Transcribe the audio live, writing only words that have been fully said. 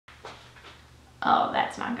Oh,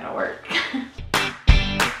 that's not gonna work.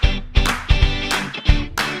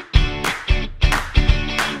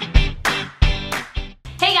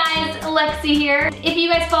 Hey guys, Lexi here. If you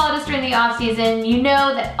guys followed us during the off season, you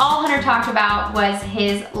know that all Hunter talked about was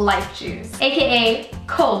his life juice, aka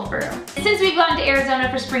cold brew. Since we've gone to Arizona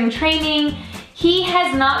for spring training, he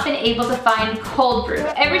has not been able to find cold brew.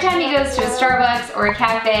 Every time he goes to a Starbucks or a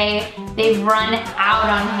cafe, they've run out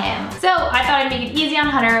on him. So I thought I'd make it easy on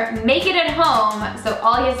Hunter, make it at home, so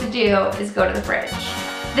all he has to do is go to the fridge.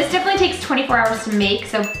 This definitely takes 24 hours to make,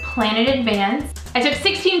 so plan in advance. I took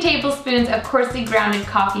 16 tablespoons of coarsely grounded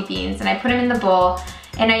coffee beans and I put them in the bowl,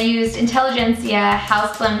 and I used Intelligentsia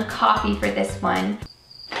house blend coffee for this one.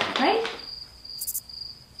 Right?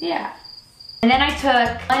 Yeah. And then I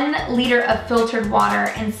took 1 liter of filtered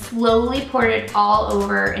water and slowly poured it all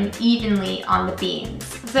over and evenly on the beans.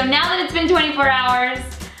 So now that it's been 24 hours,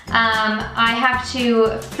 I have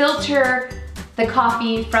to filter the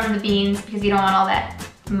coffee from the beans because you don't want all that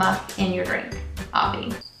muck in your drink,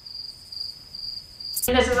 obvi.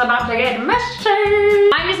 This is about to get messy.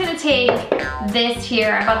 I'm just gonna take this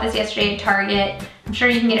here. I bought this yesterday at Target. I'm sure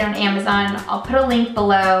you can get it on Amazon. I'll put a link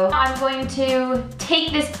below. I'm going to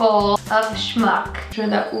take this bowl of schmuck. Try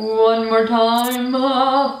that one more time.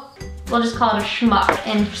 We'll just call it a schmuck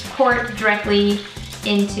and just pour it directly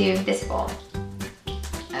into this bowl.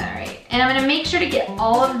 All right, and I'm gonna make sure to get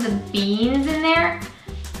all of the beans in there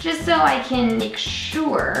just so I can make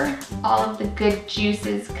sure all of the good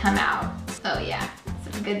juices come out. Oh yeah,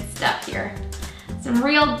 some good stuff here. Some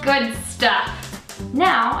real good stuff.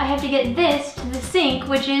 Now I have to get this to the sink,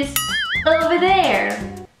 which is over there.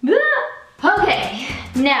 Okay,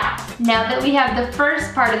 now that we have the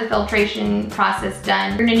first part of the filtration process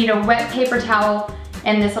done, you're gonna need a wet paper towel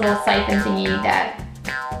and this little siphon thingy that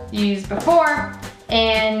you used before.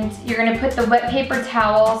 And you're gonna put the wet paper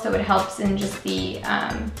towel so it helps in just the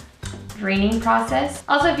draining process.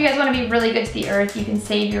 Also, if you guys wanna be really good to the earth, you can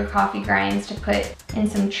save your coffee grinds to put in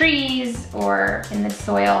some trees or in the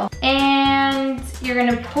soil. And you're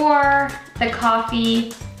gonna pour the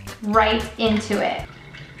coffee right into it.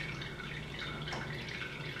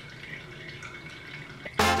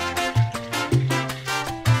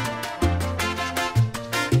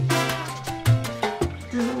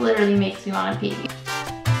 This literally makes me wanna pee.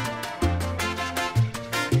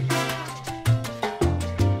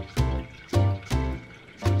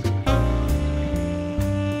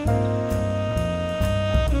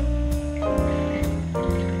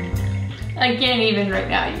 I can't even right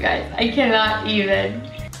now, you guys. I cannot even.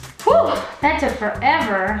 Whew, that took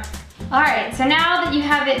forever. All right, so now that you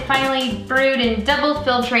have it finally brewed and double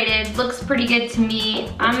filtrated, looks pretty good to me.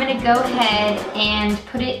 I'm gonna go ahead and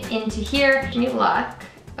put it into here. Any luck?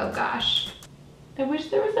 Oh gosh. I wish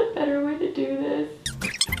there was a better way to do this.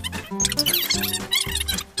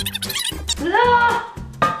 Ah!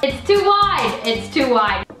 It's too wide, it's too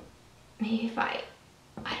wide. Maybe if I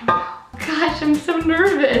don't know. Gosh, I'm so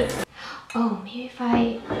nervous. Oh, maybe if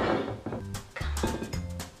I, come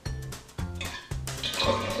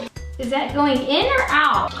on. Is that going in or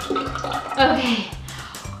out? Okay.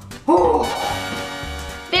 Ooh.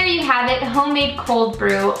 There you have it, homemade cold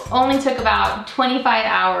brew. Only took about 25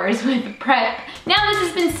 hours with prep. Now this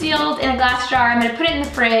has been sealed in a glass jar. I'm gonna put it in the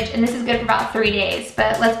fridge and this is good for about 3 days.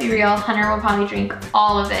 But let's be real, Hunter will probably drink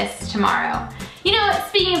all of this tomorrow. You know what,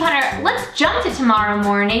 speaking of Hunter, let's jump to tomorrow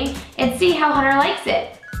morning and see how Hunter likes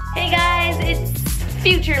it. Hey guys, it's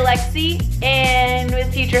future Lexi and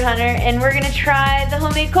with future Hunter, and we're gonna try the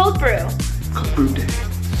homemade cold brew. Cold brew day.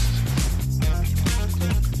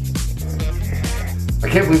 I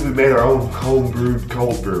can't believe we made our own home brewed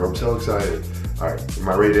cold brew. I'm so excited. All right, am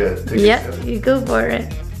I ready to take it? Yep, you go for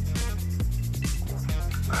it.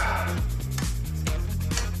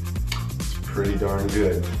 It's pretty darn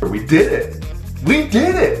good. We did it. We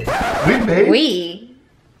did it. We made it.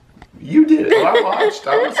 You did it. Well, I watched.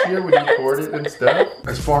 I was here when you poured it and stuff.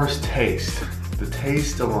 As far as taste, the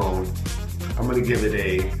taste alone, I'm gonna give it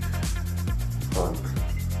a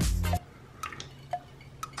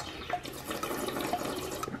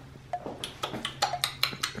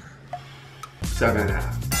 7.5.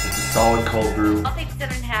 It's a solid cold brew. I'll take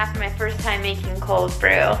 7.5 for my first time making cold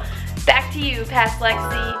brew. Back to you, Past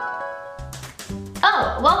Lexi.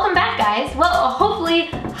 Oh, welcome back guys. Well, hopefully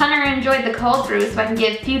Hunter enjoyed the cold brew so I can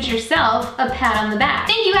give future self a pat on the back.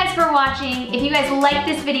 Thank you guys for watching. If you guys like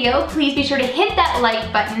this video, please be sure to hit that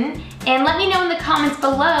like button and let me know in the comments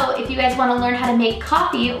below if you guys want to learn how to make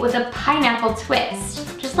coffee with a pineapple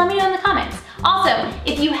twist. Just let me know in the comments. Also,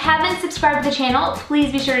 if you haven't subscribed to the channel,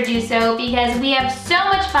 please be sure to do so because we have so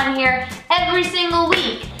much fun here every single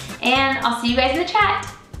week. And I'll see you guys in the chat.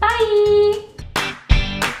 Bye!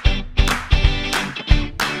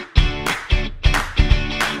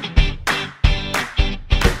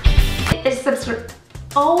 hit the subscribe.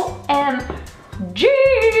 OMG.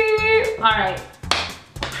 All right.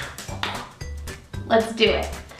 Let's do it.